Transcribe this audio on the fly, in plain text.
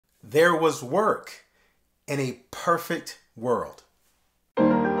There was work in a perfect world.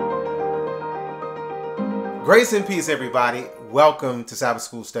 Grace and peace, everybody. Welcome to Sabbath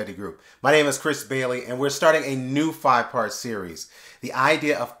School Study Group. My name is Chris Bailey, and we're starting a new 5-part series, the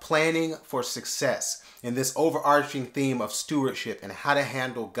idea of planning for success in this overarching theme of stewardship and how to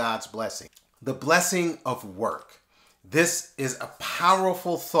handle God's blessing. The blessing of work. This is a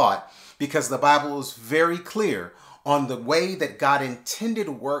powerful thought because the Bible is very clear on the way that God intended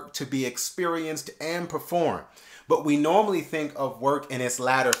work to be experienced and performed. But we normally think of work in its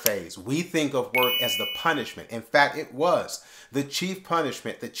latter phase. We think of work as the punishment. In fact, it was the chief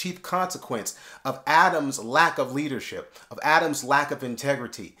punishment, the chief consequence of Adam's lack of leadership, of Adam's lack of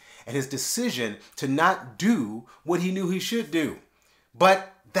integrity, and his decision to not do what he knew he should do.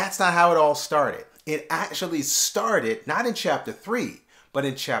 But that's not how it all started. It actually started not in chapter 3, but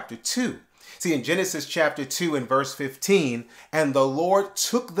in chapter 2. See, in Genesis chapter 2 and verse 15, and the Lord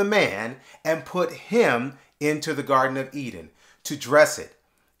took the man and put him into the Garden of Eden to dress it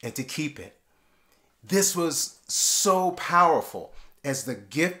and to keep it. This was so powerful as the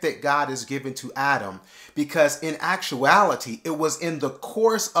gift that God has given to Adam, because in actuality, it was in the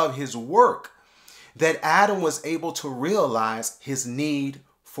course of his work that Adam was able to realize his need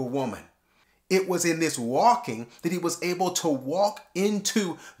for woman. It was in this walking that he was able to walk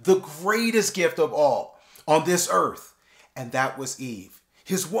into the greatest gift of all on this earth, and that was Eve,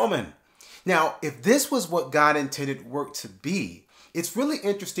 his woman. Now, if this was what God intended work to be, it's really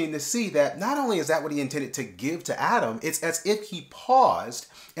interesting to see that not only is that what he intended to give to Adam, it's as if he paused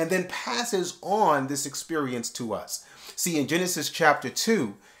and then passes on this experience to us. See, in Genesis chapter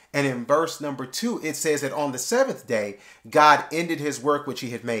 2, and in verse number 2, it says that on the seventh day, God ended his work which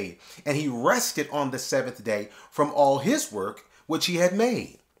he had made, and he rested on the seventh day from all his work which he had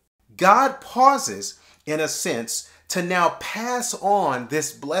made. God pauses, in a sense, to now pass on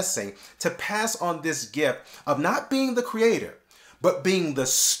this blessing, to pass on this gift of not being the creator, but being the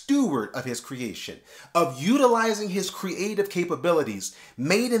steward of his creation, of utilizing his creative capabilities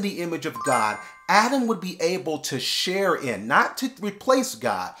made in the image of God. Adam would be able to share in, not to replace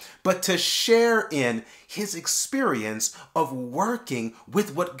God, but to share in his experience of working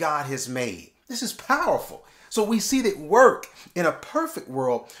with what God has made. This is powerful. So we see that work in a perfect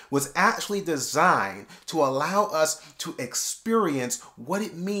world was actually designed to allow us to experience what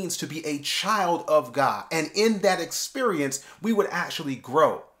it means to be a child of God. And in that experience, we would actually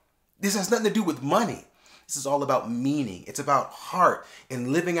grow. This has nothing to do with money. This is all about meaning. It's about heart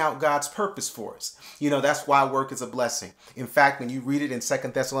and living out God's purpose for us. You know, that's why work is a blessing. In fact, when you read it in 2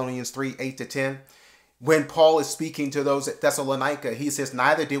 Thessalonians 3, 8-10, when Paul is speaking to those at Thessalonica, he says,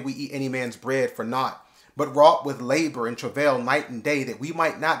 "Neither did we eat any man's bread for naught, but wrought with labor and travail night and day, that we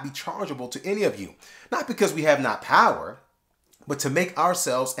might not be chargeable to any of you, not because we have not power, but to make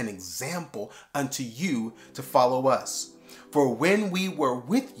ourselves an example unto you to follow us. For when we were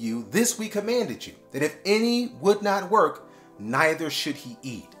with you, this we commanded you, that if any would not work, neither should he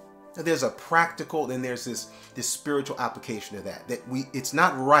eat." Now, there's a practical and there's this spiritual application of that it's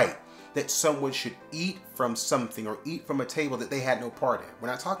not right that someone should eat from something or eat from a table that they had no part in. We're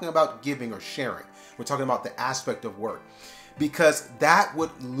not talking about giving or sharing. We're talking about the aspect of work, because that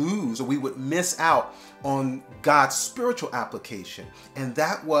would lose, or we would miss out on God's spiritual application. And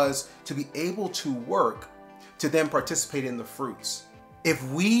that was to be able to work to then participate in the fruits. If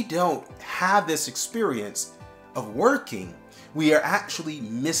we don't have this experience of working, we are actually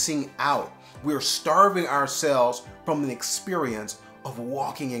missing out. We're starving ourselves from an experience of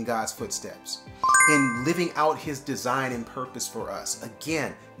walking in God's footsteps, in living out his design and purpose for us.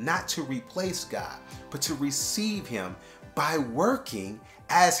 Again, not to replace God, but to receive him by working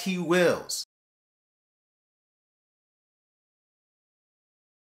as he wills.